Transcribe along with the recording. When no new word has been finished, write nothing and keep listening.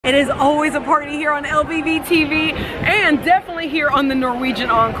It is always a party here on LBV TV and definitely here on the Norwegian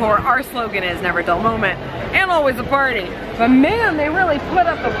Encore. Our slogan is never a dull moment and always a party. But man, they really put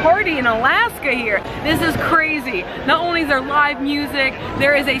up a party in Alaska here. This is crazy. Not only is there live music,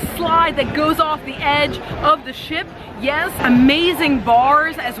 there is a slide that goes off the edge of the ship. Yes, amazing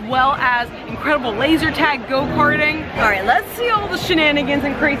bars as well as incredible laser tag go-karting. All right, let's see all the shenanigans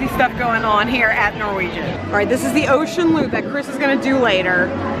and crazy stuff going on here at Norwegian. All right, this is the ocean loop that Chris is gonna do later.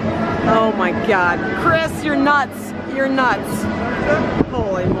 Oh my God, Chris, you're nuts. You're nuts.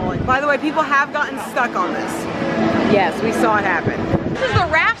 Holy moly. By the way, people have gotten stuck on this. Yes, we saw it happen. This is the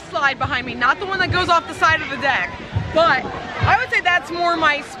raft slide behind me, not the one that goes off the side of the deck. But I would say that's more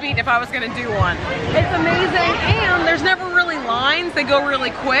my speed if I was gonna do one. It's amazing, and there's never really lines. They go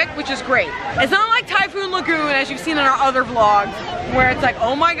really quick, which is great. It's not like Typhoon Lagoon, as you've seen in our other vlogs, where it's like,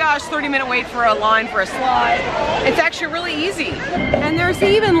 oh my gosh, 30-minute wait for a line for a slide. It's actually really easy. And there's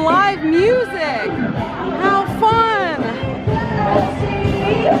even live music. How fun!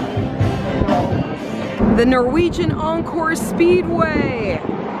 The Norwegian Encore Speedway.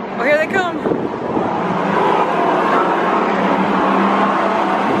 Oh, here they come.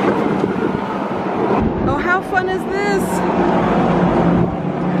 Oh, how fun is this?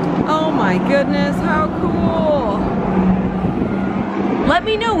 Oh my goodness, how cool. Let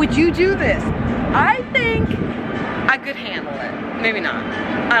me know, would you do this? I think I could handle it. Maybe not.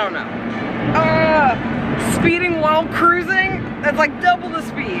 I don't know. Speeding while cruising, that's like double the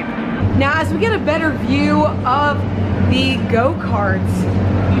speed. Now, as we get a better view of the go-karts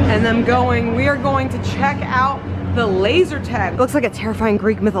and them going, we are going to check out the laser tag. It looks like a terrifying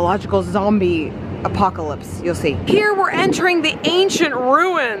Greek mythological zombie apocalypse, you'll see. Here we're entering the ancient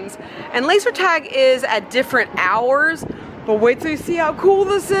ruins, and laser tag is at different hours, but wait till you see how cool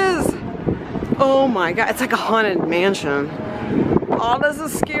this is. Oh my God, it's like a haunted mansion. Oh, this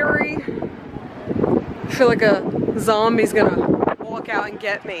is scary. I feel like a zombie's gonna walk out and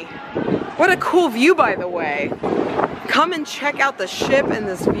get me. What a cool view, by the way. Come and check out the ship and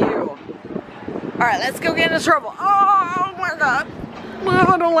this view. All right, let's go get into trouble. Oh my God.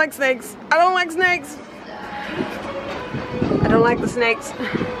 Oh, I don't like snakes. I don't like snakes. I don't like the snakes.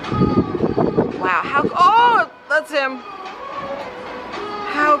 Wow, how, oh, that's him.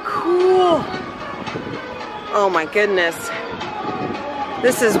 How cool. Oh my goodness.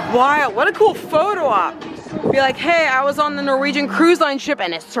 This is wild. What a cool photo op. Be like, hey, I was on the Norwegian cruise line ship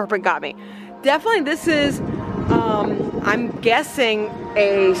and a serpent got me. Definitely this is, I'm guessing,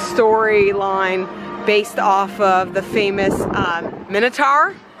 a storyline based off of the famous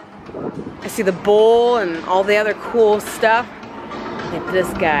Minotaur. I see the bull and all the other cool stuff. Look at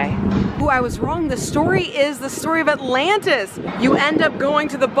this guy. Ooh, I was wrong. The story is the story of Atlantis. You end up going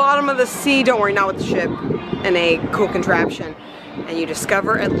to the bottom of the sea, don't worry, not with the ship, in a cool contraption, and you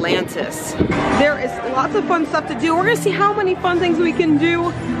discover Atlantis. There is lots of fun stuff to do. We're gonna see how many fun things we can do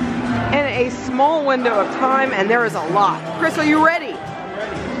in a small window of time, and there is a lot. Chris, are you ready?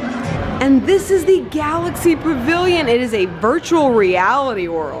 And this is the Galaxy Pavilion. It is a virtual reality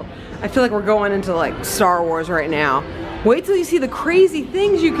world. I feel like we're going into like Star Wars right now. Wait till you see the crazy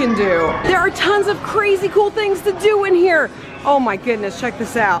things you can do. There are tons of crazy cool things to do in here. Oh my goodness, check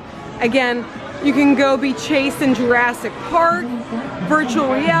this out. Again, you can go be chased in Jurassic Park,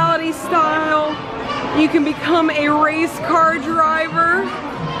 virtual reality style. You can become a race car driver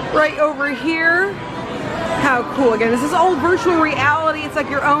right over here. How cool. Again, this is all virtual reality. It's like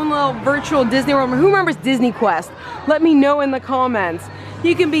your own little virtual Disney World. Who remembers Disney Quest? Let me know in the comments.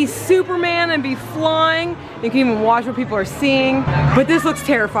 You can be Superman and be flying. You can even watch what people are seeing. But this looks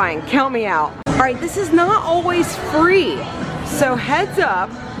terrifying. Count me out. All right, this is not always free. So heads up,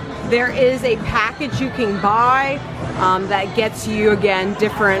 there is a package you can buy that gets you, again,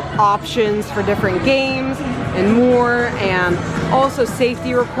 different options for different games and more, and also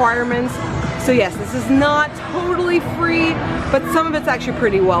safety requirements. So yes, this is not totally free, but some of it's actually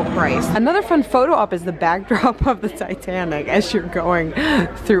pretty well priced. Another fun photo op is the backdrop of the Titanic as you're going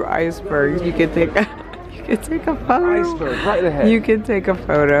through icebergs. You can take a photo. Iceberg, right ahead. You can take a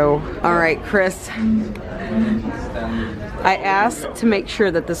photo. All right, Chris. I asked to make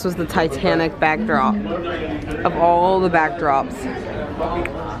sure that this was the Titanic backdrop of all the backdrops.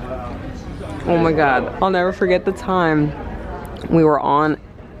 Oh my God, I'll never forget the time we were on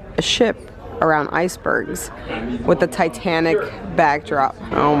a ship around icebergs with the Titanic backdrop.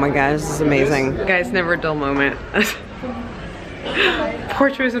 Oh my God, this is amazing. Guys, never a dull moment.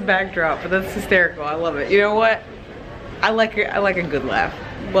 Poor choice of backdrop, but that's hysterical. I love it. You know what? I like a good laugh.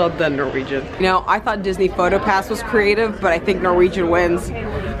 Well done, Norwegian. You know, I thought Disney PhotoPass was creative, but I think Norwegian wins.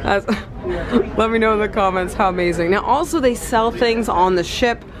 Let me know in the comments how amazing. Now also they sell things on the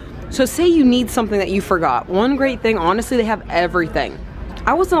ship So say you need something that you forgot. One great thing, honestly, they have everything.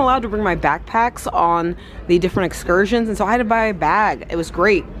 I wasn't allowed to bring my backpacks on the different excursions, and so I had to buy a bag. It was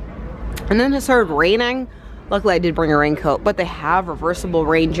great. And then it started raining. Luckily I did bring a raincoat, but they have reversible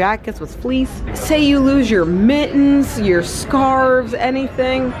rain jackets with fleece. Say you lose your mittens, your scarves,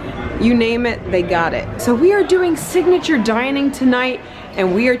 anything, you name it, they got it. So we are doing signature dining tonight,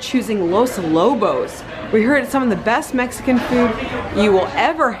 and we are choosing Los Lobos. We heard it's some of the best Mexican food you will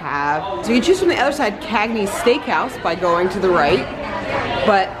ever have. So you choose from the other side, Cagney's Steakhouse, by going to the right.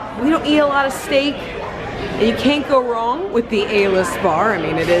 But we don't eat a lot of steak, and you can't go wrong with the A-list bar. I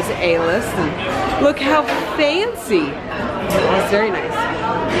mean, it is A-list, and look how fancy. It's very nice.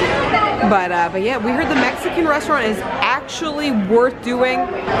 But yeah, we heard the Mexican restaurant is actually worth doing.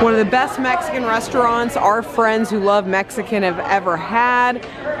 One of the best Mexican restaurants our friends who love Mexican have ever had,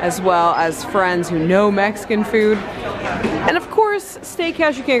 as well as friends who know Mexican food. And of course,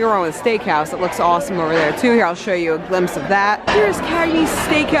 steakhouse, you can't go wrong with steakhouse. It looks awesome over there too. Here, I'll show you a glimpse of that. Here's Cagney's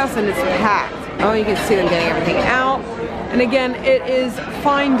Steakhouse, and it's packed. Oh, you can see them getting everything out. And again, it is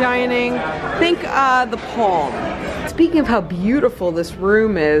fine dining. Think the Palm. Speaking of how beautiful this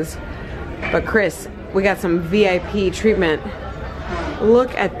room is, but Chris, we got some VIP treatment.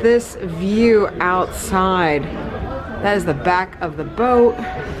 Look at this view outside. That is the back of the boat.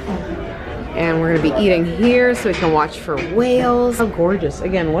 And we're gonna be eating here so we can watch for whales. How gorgeous.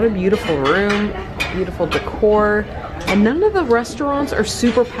 Again, what a beautiful room, beautiful decor. And none of the restaurants are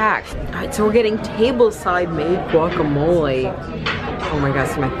super packed. All right, so we're getting tableside made guacamole. Oh my gosh,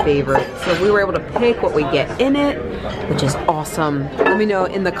 it's my favorite. So we were able to pick what we get in it, which is awesome. Let me know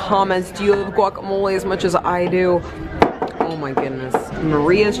in the comments, do you love guacamole as much as I do? Oh my goodness.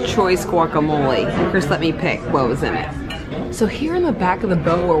 Maria's Choice guacamole. Chris let me pick what was in it. So here in the back of the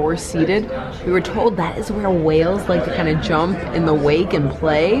boat where we're seated, we were told that is where whales like to kind of jump in the wake and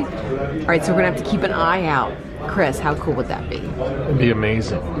play. All right, so we're gonna have to keep an eye out. Chris, how cool would that be? It'd be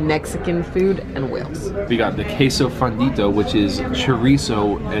amazing. Mexican food and whales. We got the queso fundito, which is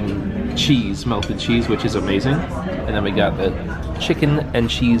chorizo and cheese, melted cheese, which is amazing. And then we got the chicken and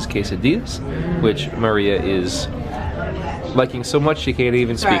cheese quesadillas, which Maria is liking so much she can't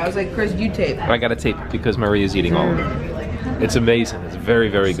even speak. Sorry, I was like, Chris, you tape. I gotta tape because Maria's eating all of it. It's amazing. It's very,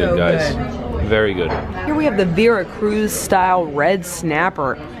 very good, guys. Good. Very good. Here we have the Veracruz style red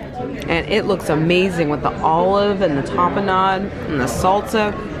snapper. And it looks amazing with the olive and the tapenade and the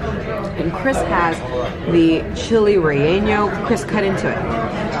salsa. And Chris has the chili relleno. Chris, cut into it.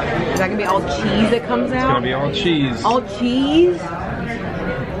 Is that gonna be all cheese that comes out? It's gonna be all cheese. All cheese?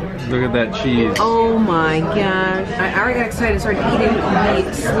 Look at that cheese. Oh my gosh. I already got excited and started eating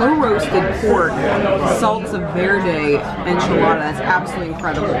the slow roasted pork salsa verde enchilada. That's absolutely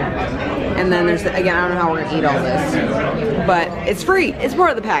incredible. And then there's, again, I don't know how we're gonna eat all this, but it's free. It's part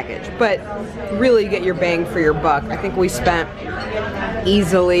of the package, but really get your bang for your buck. I think we spent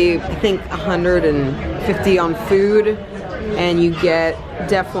easily, I think 150 on food, and you get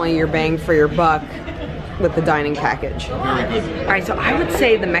definitely your bang for your buck with the dining package. All right, so I would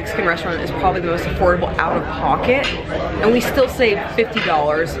say the Mexican restaurant is probably the most affordable out of pocket, and we still save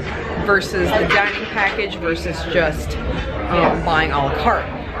 $50 versus the dining package versus just buying a la carte.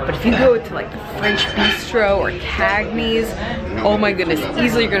 But if you go to like the French Bistro or Cagney's, oh my goodness,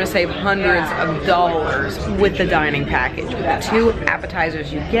 easily you're gonna save hundreds of dollars with the dining package, with the 2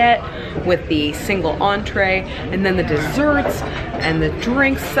 appetizers you get, with the single entree, and then the desserts and the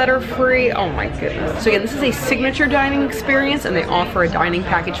drinks that are free. Oh my goodness. So again, this is a signature dining experience, and they offer a dining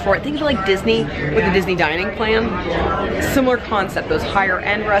package for it. Think of it like Disney with the Disney dining plan. Similar concept, those higher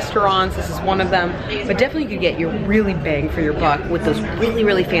end restaurants, this is one of them, but definitely you could get your really bang for your buck with those really,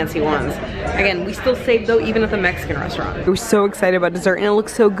 really fancy ones. Again, we still save though even at the Mexican restaurant. We were so excited about dessert, and it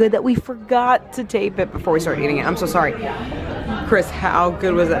looks so good that we forgot to tape it before we started eating it. I'm so sorry. Chris, how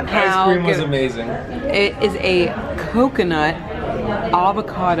good was it? Ice cream was amazing. It is a coconut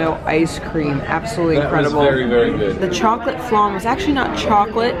avocado ice cream. Absolutely incredible. That was very, very good. The chocolate flan was actually not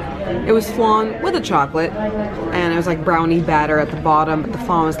chocolate. It was flan with a chocolate, and it was like brownie batter at the bottom, but the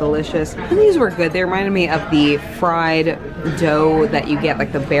flan was delicious. And these were good. They reminded me of the fried dough that you get,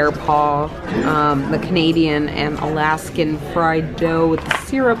 like the bear paw, the Canadian and Alaskan fried dough with the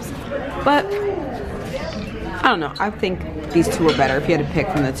syrups. But I don't know, I think these two are better if you had to pick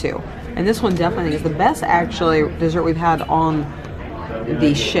from the two. And this one definitely is the best actually dessert we've had on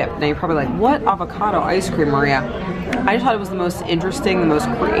the ship. Now you're probably like, what avocado ice cream, Maria? I just thought it was the most interesting, the most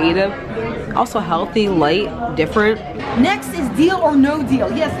creative, also healthy, light, different. Next is Deal or No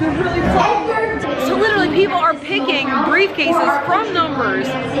Deal. Yes, they're really fun. So literally people are picking briefcases from numbers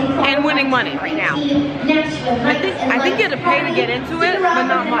and winning money right now. I think you had to pay to get into it, but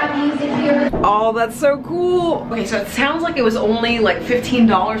not much. Oh, that's so cool. Okay, so it sounds like it was only like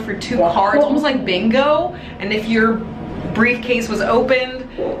 $15 for 2 cards, almost like bingo. And if your briefcase was opened,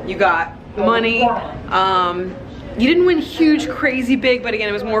 you got money. You didn't win huge, crazy big, but again,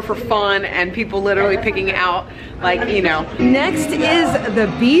 it was more for fun and people literally picking out, like, you know. Next is the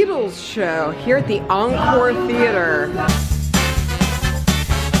Beatles show here at the Encore Theater.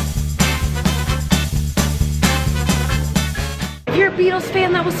 If you're a Beatles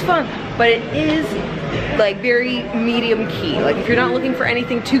fan, that was fun, but it is like very medium key. Like if you're not looking for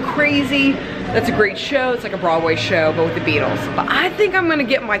anything too crazy, that's a great show. It's like a Broadway show, but with the Beatles. But I think I'm gonna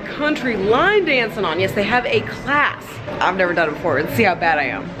get my country line dancing on. Yes, they have a class. I've never done it before. Let's see how bad I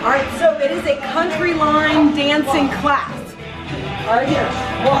am. All right, so it is a country line dancing class. All right, here.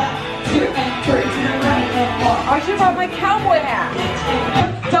 1, 2, 3. I should have brought my cowboy hat.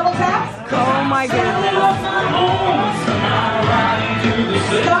 Double taps. Oh my goodness.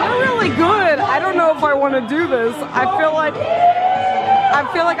 They're really good. I don't know if I want to do this. I feel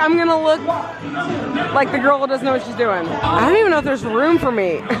like I'm gonna look like the girl who doesn't know what she's doing. I don't even know if there's room for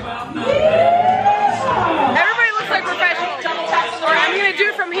me. Everybody looks like professionals. Alright, I'm gonna do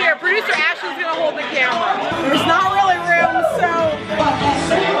it from here. Producer Ashley's gonna hold the camera. There's not really room, so.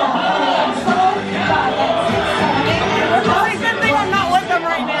 It's a good thing I'm not with them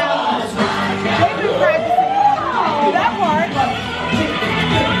right now. They've been practicing. That part.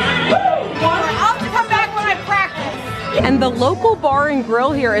 I'll have to come back when I practice. And the local bar and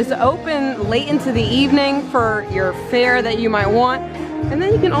grill here is open late into the evening for your fare that you might want. And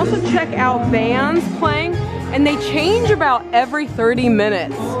then you can also check out bands playing, and they change about every 30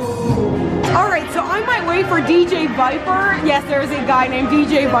 minutes. All right, so I might wait for DJ Viper. Yes, there is a guy named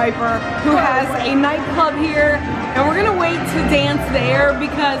DJ Viper who has a nightclub here, and we're gonna wait to dance there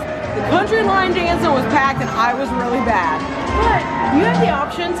because the country line dancing was packed and I was really bad. But you have the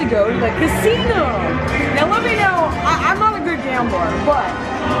option to go to the casino. Now let me know, I'm not a good gambler, but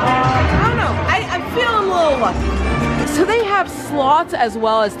I don't know, I'm feeling a little lucky. So they have slots as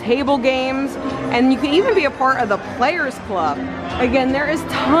well as table games, and you can even be a part of the Players Club. Again, there is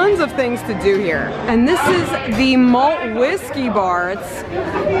tons of things to do here. And this is the Malt Whiskey Bar. It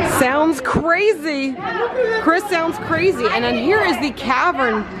sounds crazy. Chris sounds crazy. And then here is the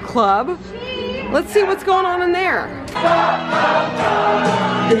Cavern Club. Let's see what's going on in there.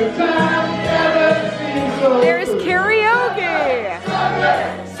 There's karaoke.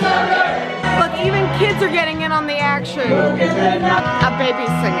 Look, even kids are getting in on the action. A baby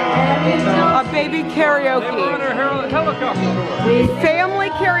singing. A baby karaoke. Family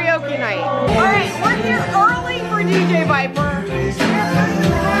karaoke night. Alright, we're here early for DJ Viper.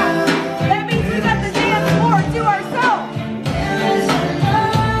 That means we got the dance floor to ourselves.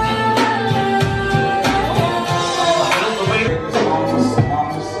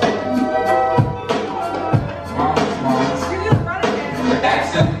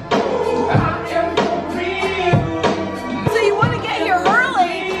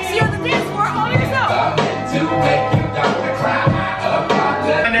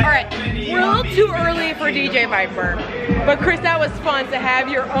 DJ Viper. But Chris, that was fun to have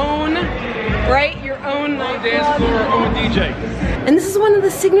your own, right? Your own dance floor, own DJ. And this is one of the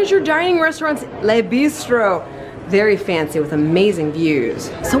signature dining restaurants, Le Bistro. Very fancy with amazing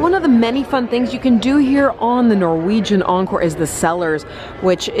views. So one of the many fun things you can do here on the Norwegian Encore is the Cellars,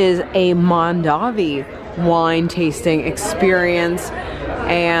 which is a Mondavi wine tasting experience.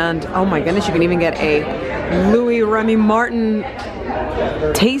 And oh my goodness, you can even get a Louis Remy Martin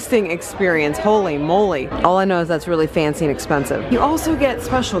tasting experience. Holy moly. All I know is that's really fancy and expensive. You also get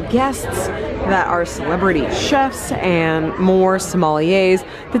special guests that are celebrity chefs and more sommeliers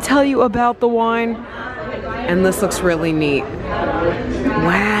to tell you about the wine. And this looks really neat.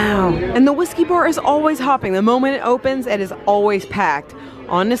 Wow. And the whiskey bar is always hopping. The moment it opens, it is always packed.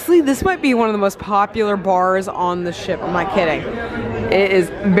 Honestly, this might be one of the most popular bars on the ship. I'm not kidding. It is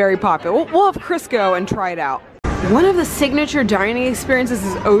very popular. We'll have Chris go and try it out. One of the signature dining experiences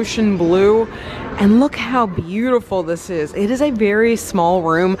is Ocean Blue, and look how beautiful this is. It is a very small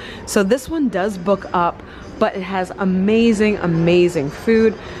room, so this one does book up, but it has amazing, amazing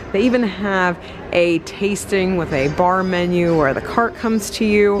food. They even have a tasting with a bar menu where the cart comes to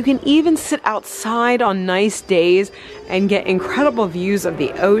you. You can even sit outside on nice days and get incredible views of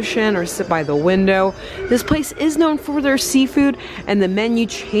the ocean or sit by the window. This place is known for their seafood, and the menu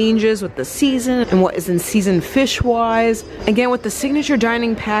changes with the season and what is in season fish-wise. Again, with the signature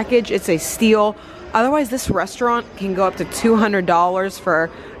dining package, it's a steal. Otherwise, this restaurant can go up to $200 for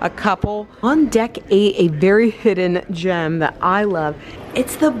a couple. On deck 8, a very very hidden gem that I love.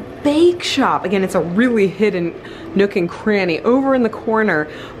 It's the bake shop. Again, it's a really hidden nook and cranny over in the corner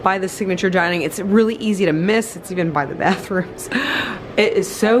by the signature dining. It's really easy to miss. It's even by the bathrooms. It is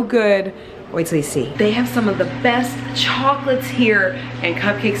so good. Wait till you see. They have some of the best chocolates here and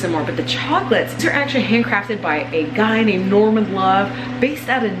cupcakes and more, but the chocolates, these are actually handcrafted by a guy named Norman Love, based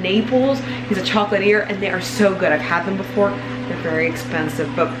out of Naples. He's a chocolatier and they are so good. I've had them before. They're very expensive,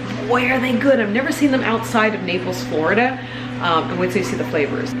 but boy are they good. I've never seen them outside of Naples, Florida. And wait till you see the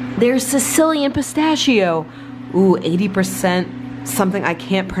flavors. There's Sicilian pistachio. Ooh, 80%. Something I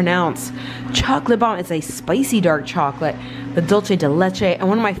can't pronounce. Chocolate bomb. It's a spicy dark chocolate. The dulce de leche, and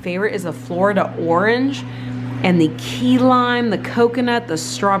one of my favorite is the Florida orange and the key lime, the coconut, the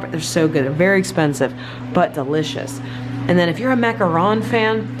strawberry. They're so good. They're very expensive, but delicious. And then if you're a macaron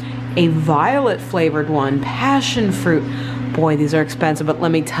fan, a violet flavored one, passion fruit. Boy, these are expensive, but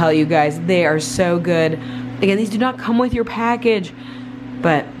let me tell you guys, they are so good. Again, these do not come with your package,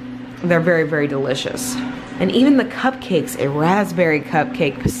 but they're very, very delicious. And even the cupcakes, a raspberry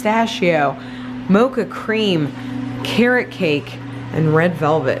cupcake, pistachio, mocha cream, carrot cake, and red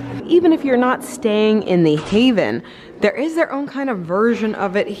velvet. Even if you're not staying in the Haven, there is their own kind of version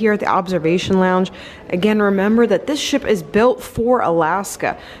of it here at the Observation Lounge. Again, remember that this ship is built for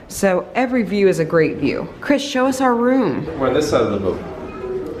Alaska, so every view is a great view. Chris, show us our room. We're on this side of the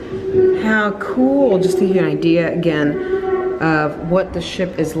boat. How cool, just to give you an idea again of what the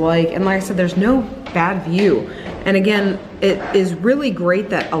ship is like. And like I said, there's no bad view. And again, it is really great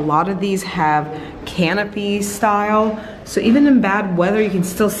that a lot of these have canopy style. So even in bad weather, you can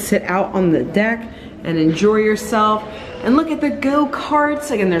still sit out on the deck and enjoy yourself. And look at the go-karts.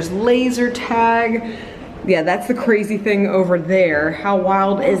 Again, there's laser tag. Yeah, that's the crazy thing over there. How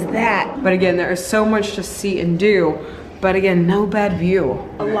wild is that? But again, there is so much to see and do. But again, no bad view.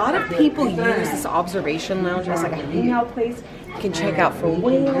 A lot of people use this observation lounge as like a hangout place. You can check out for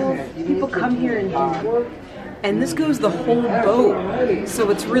whales. People come here and do work. And this goes the whole boat. So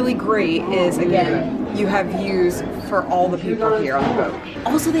what's really great is, again, you have views for all the people here on the boat.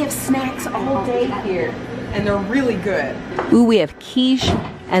 Also, they have snacks all day here, and they're really good. Ooh, we have quiche,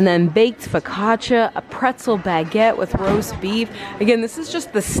 and then baked focaccia, a pretzel baguette with roast beef. Again, this is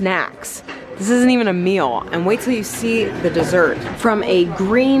just the snacks. This isn't even a meal. And wait till you see the dessert. From a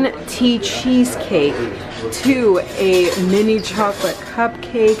green tea cheesecake to a mini chocolate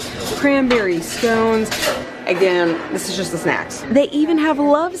cupcake, cranberry scones. Again, this is just the snacks. They even have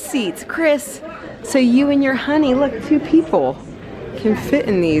love seats, Chris. So you and your honey, look, 2 people can fit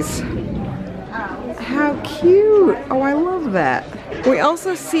in these. How cute. Oh, I love that. We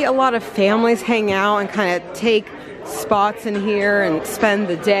also see a lot of families hang out and kind of take spots in here and spend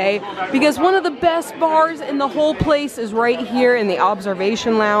the day, because one of the best bars in the whole place is right here in the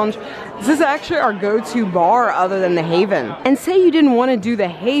Observation Lounge. This is actually our go-to bar other than the Haven. And say you didn't want to do the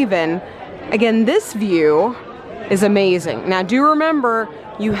Haven, again, this view is amazing. Now do remember,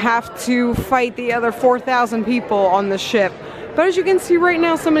 you have to fight the other 4,000 people on the ship. But as you can see right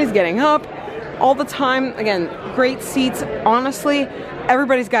now, somebody's getting up all the time. Again, great seats. Honestly,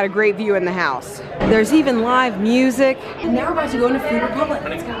 everybody's got a great view in the house. There's even live music. And now we're about to go into Food Republic.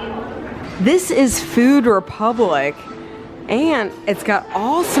 Let's go. This is Food Republic, and it's got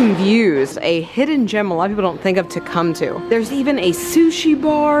awesome views, a hidden gem a lot of people don't think of to come to. There's even a sushi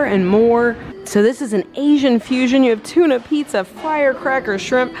bar and more. So this is an Asian fusion. You have tuna pizza, firecracker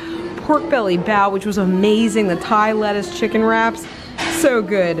shrimp, pork belly bao, which was amazing, the Thai lettuce chicken wraps. So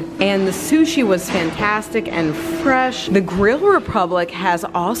good. And the sushi was fantastic and fresh. The Grill Republic has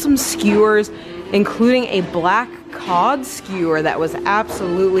awesome skewers, including a black cod skewer that was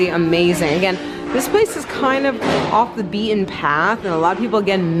absolutely amazing. Again, this place is kind of off the beaten path, and a lot of people,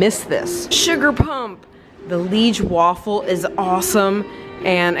 again, miss this. Sugar Pump. The Liege waffle is awesome.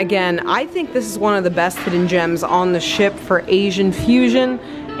 And again, I think this is one of the best hidden gems on the ship for Asian fusion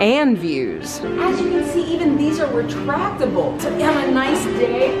and views. As you can see, even these are retractable. So if you have a nice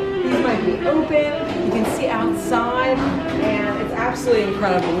day, these might be open. You can see outside, and it's absolutely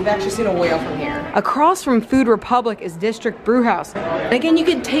incredible. We've actually seen a whale from here. Across from Food Republic is District Brew House. And again, you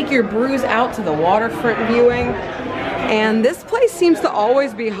can take your brews out to the waterfront viewing. And this place seems to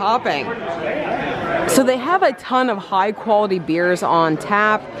always be hopping. So they have a ton of high quality beers on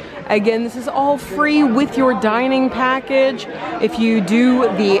tap. Again, this is all free with your dining package if you do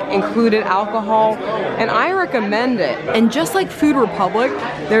the included alcohol, and I recommend it. And just like Food Republic,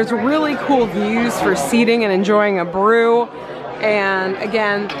 there's really cool views for seating and enjoying a brew. And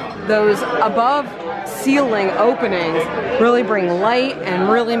again, those above ceiling openings really bring light and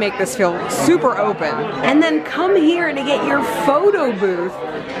really make this feel super open. And then come here to get your photo booth.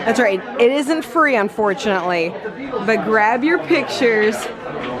 That's right, it isn't free unfortunately, but grab your pictures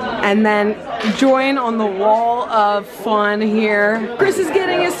and then join on the wall of fun here. Chris is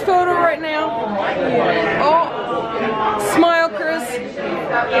getting his photo right now. Oh, smile, Chris.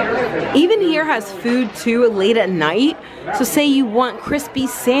 Even here has food too late at night. So say you want crispy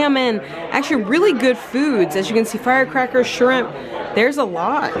salmon, actually really good foods. As you can see, firecrackers, shrimp, there's a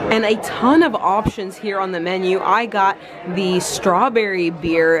lot. And a ton of options here on the menu. I got the strawberry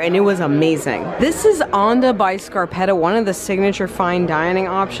beer and it was amazing. This is Onda by Scarpetta, one of the signature fine dining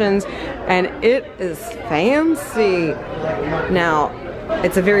options. And it is fancy. Now,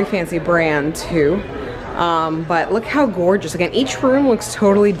 it's a very fancy brand too. But look how gorgeous. Again, each room looks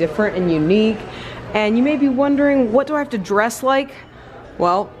totally different and unique. And you may be wondering, what do I have to dress like?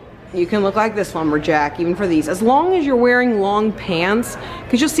 Well, you can look like this lumberjack, even for these. As long as you're wearing long pants,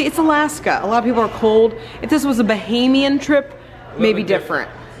 because you'll see it's Alaska. A lot of people are cold. If this was a Bahamian trip, maybe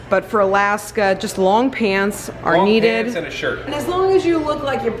different. But for Alaska, just long pants are needed. Long pants and a shirt. And as long as you look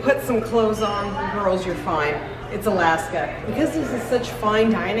like you put some clothes on, girls, you're fine. It's Alaska. Because this is such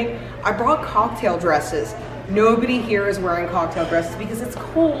fine dining, I brought cocktail dresses. Nobody here is wearing cocktail dresses because it's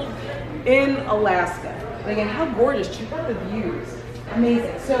cold in Alaska. But again, how gorgeous. Check out the views.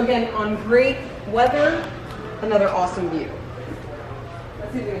 Amazing. So again, on great weather, another awesome view.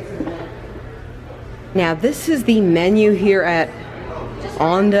 Let's see if we can see that. Now this is the menu here at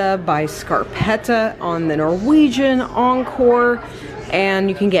Onda by Scarpetta on the Norwegian Encore. And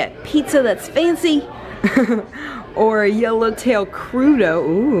you can get pizza that's fancy. Or a yellowtail crudo,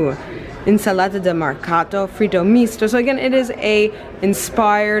 ooh, insalata de marcato, frito misto. So again, it is a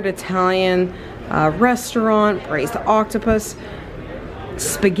inspired Italian restaurant, braised octopus,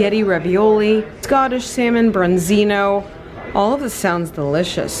 spaghetti ravioli, Scottish salmon, branzino. All of this sounds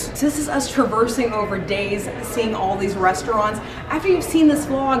delicious. So this is us traversing over days, seeing all these restaurants. After you've seen this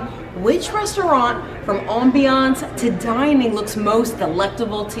vlog, which restaurant from ambiance to dining looks most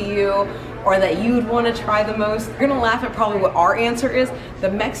delectable to you, or that you would want to try the most? You're gonna laugh at probably what our answer is.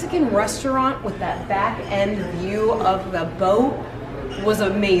 The Mexican restaurant with that back end view of the boat was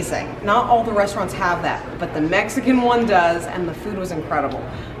amazing. Not all the restaurants have that, but the Mexican one does, and the food was incredible.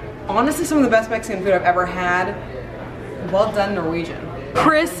 Honestly, some of the best Mexican food I've ever had. Well done, Norwegian.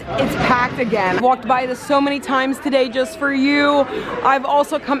 Chris, it's packed again. I've walked by this so many times today just for you. I've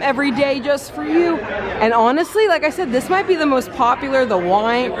also come every day just for you. And honestly, like I said, this might be the most popular, the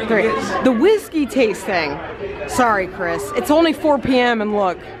wine, the whiskey tasting. Sorry, Chris. It's only 4 p.m. and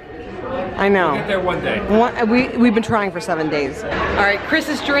look. I know. We'll get there one day. We've been trying for 7 days. All right, Chris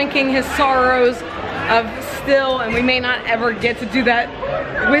is drinking his sorrows of still, and we may not ever get to do that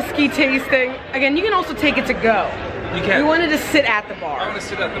whiskey tasting. Again, you can also take it to go. You can. We wanted to sit at the bar. I want to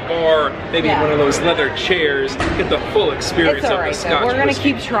sit at the bar, maybe in one of those leather chairs, get the full experience of the Scotch We're gonna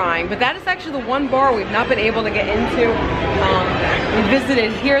whiskey. keep trying, but that is actually the one bar we've not been able to get into. We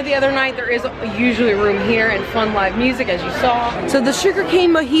visited here the other night. There is usually room here and fun live music, as you saw. So the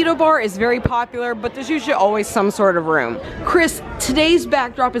Sugarcane Mojito Bar is very popular, but there's usually always some sort of room. Chris, today's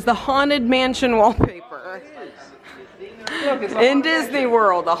backdrop is the Haunted Mansion wallpaper. Look, in Disney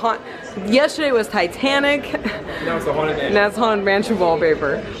World. Yesterday was Titanic. Now it's the Haunted Mansion. Now it's Haunted Mansion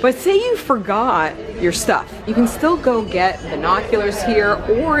wallpaper. But say you forgot your stuff. You can still go get binoculars here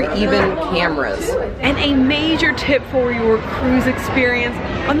or even cameras. And a major tip for your cruise experience,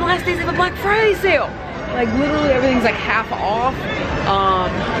 on the last days of the Black Friday sale. Like literally everything's like half off.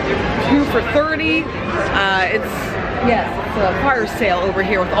 2 for $30. It's a fire sale over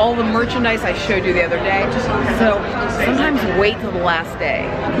here with all the merchandise I showed you the other day. So sometimes wait till the last day.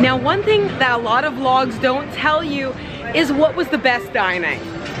 Now, one thing that a lot of vlogs don't tell you is what was the best dining.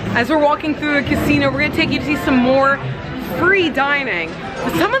 As we're walking through the casino, we're gonna take you to see some more free dining.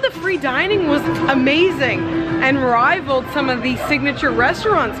 But some of the free dining was amazing and rivaled some of the signature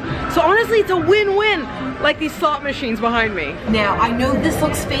restaurants. So honestly, it's a win-win, like these slot machines behind me. Now, I know this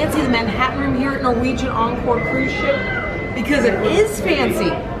looks fancy, the Manhattan room here at Norwegian Encore cruise ship, because it is fancy.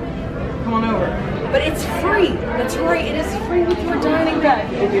 Come on over. But it's free. That's right, it is free with your dining bag.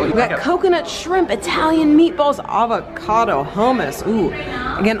 We've got coconut shrimp, Italian meatballs, avocado, hummus. Ooh,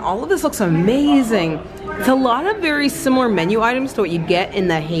 again, all of this looks amazing. It's a lot of very similar menu items to what you get in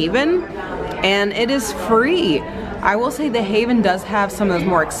the Haven, and it is free. I will say the Haven does have some of those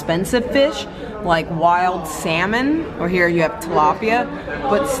more expensive fish, like wild salmon, or here you have tilapia,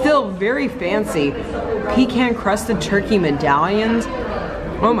 but still very fancy. Pecan crusted turkey medallions.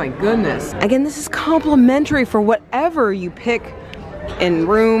 Oh my goodness. Again, this is complimentary for whatever you pick in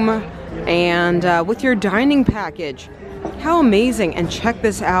room and with your dining package. How amazing. And check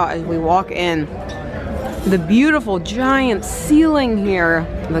this out as we walk in. The beautiful giant ceiling here,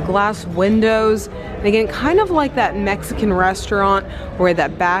 the glass windows, and again, kind of like that Mexican restaurant where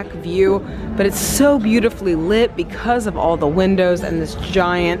that back view, but it's so beautifully lit because of all the windows and this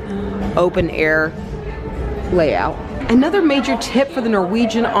giant open air layout. Another major tip for the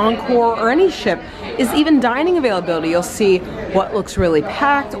Norwegian Encore or any ship is even dining availability. You'll see what looks really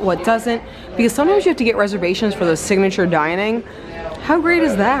packed, what doesn't, because sometimes you have to get reservations for those signature dining. How great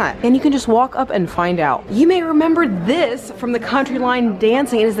is that? And you can just walk up and find out. You may remember this from the country line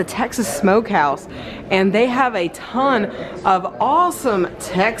dancing. It is the Texas Smokehouse, and they have a ton of awesome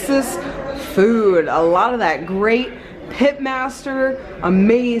Texas food. A lot of that great pitmaster,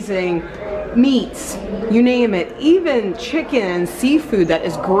 amazing meats, you name it, even chicken and seafood that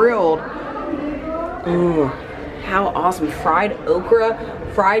is grilled. Ooh, how awesome. Fried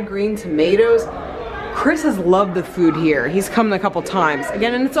okra, fried green tomatoes. Chris has loved the food here. He's come a couple times.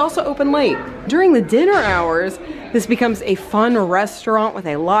 Again, and it's also open late. During the dinner hours, this becomes a fun restaurant with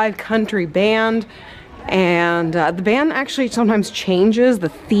a live country band. And the band actually sometimes changes the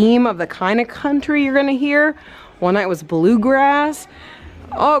theme of the kind of country you're gonna hear. One night was bluegrass.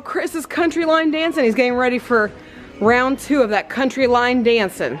 Oh, Chris is country line dancing. He's getting ready for round 2 of that country line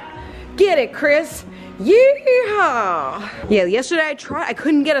dancing. Get it, Chris. Yeehaw! Yeah, yesterday I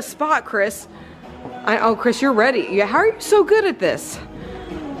couldn't get a spot, Chris. Oh, Chris, you're ready. Yeah, how are you so good at this?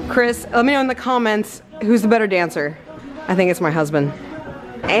 Chris, let me know in the comments who's the better dancer. I think it's my husband.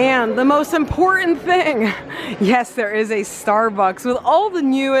 And the most important thing, yes, there is a Starbucks with all the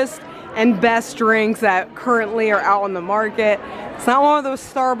newest and best drinks that currently are out on the market. It's not one of those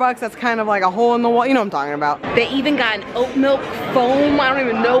Starbucks that's kind of like a hole in the wall. You know what I'm talking about. They even got an oat milk foam. I don't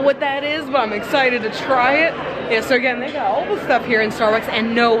even know what that is, but I'm excited to try it. Yeah, so again, they got all the stuff here in Starbucks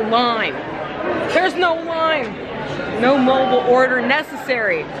and no line. There's no line. No mobile order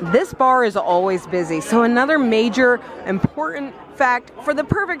necessary. This bar is always busy, so another major important fact for the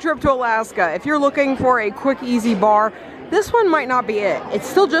perfect trip to Alaska. If you're looking for a quick, easy bar, this one might not be it. It's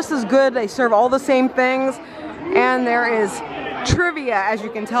still just as good. They serve all the same things, and there is trivia, as you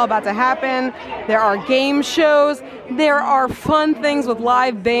can tell, about to happen. There are game shows. There are fun things with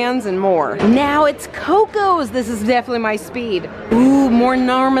live bands and more. Now it's Coco's. This is definitely my speed. Ooh, more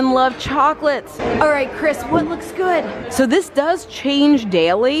Norman Love chocolates. All right, Chris, what looks good? So this does change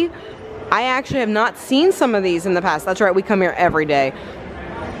daily. I actually have not seen some of these in the past. That's right, we come here every day.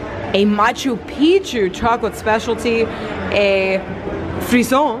 A Machu Picchu chocolate specialty, a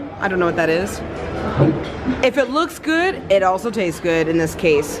frisson, I don't know what that is. If it looks good, it also tastes good in this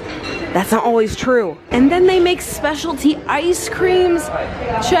case. That's not always true. And then they make specialty ice creams.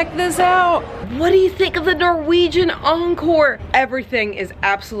 Check this out. What do you think of the Norwegian Encore? Everything is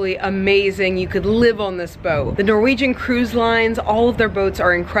absolutely amazing. You could live on this boat. The Norwegian cruise lines, all of their boats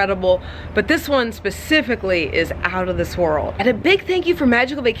are incredible, but this one specifically is out of this world. And a big thank you for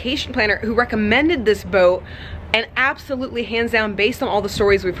Magical Vacation Planner who recommended this boat, and absolutely hands down, based on all the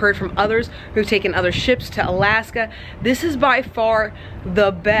stories we've heard from others who've taken other ships to Alaska, this is by far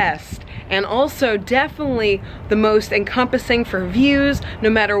the best, and also definitely the most encompassing for views, no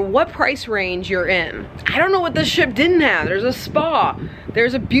matter what price range you're in. I don't know what this ship didn't have. There's a spa,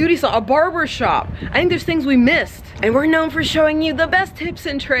 there's a beauty salon, a barber shop. I think there's things we missed. And we're known for showing you the best tips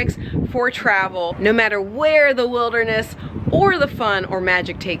and tricks for travel, no matter where the wilderness or the fun or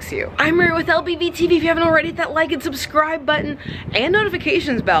magic takes you. I'm Maria with LBV TV. If you haven't already, hit that like and subscribe button and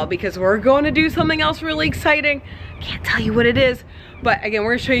notifications bell, because we're going to do something else really exciting. Can't tell you what it is, but again,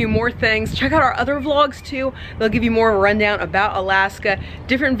 we're gonna show you more things. Check out our other vlogs too. They'll give you more of a rundown about Alaska,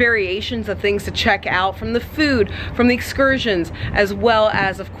 different variations of things to check out, from the food, from the excursions, as well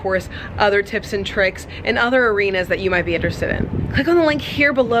as, of course, other tips and tricks and other arenas that you might be interested in. Click on the link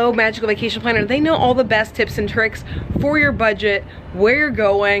here below, Magical Vacation Planner. They know all the best tips and tricks for your budget, where you're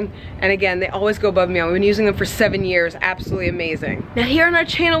going, and again, they always go above and beyond. We've been using them for 7 years. Absolutely amazing. Now here on our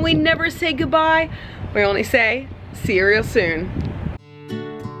channel, we never say goodbye. We only say, see you real soon.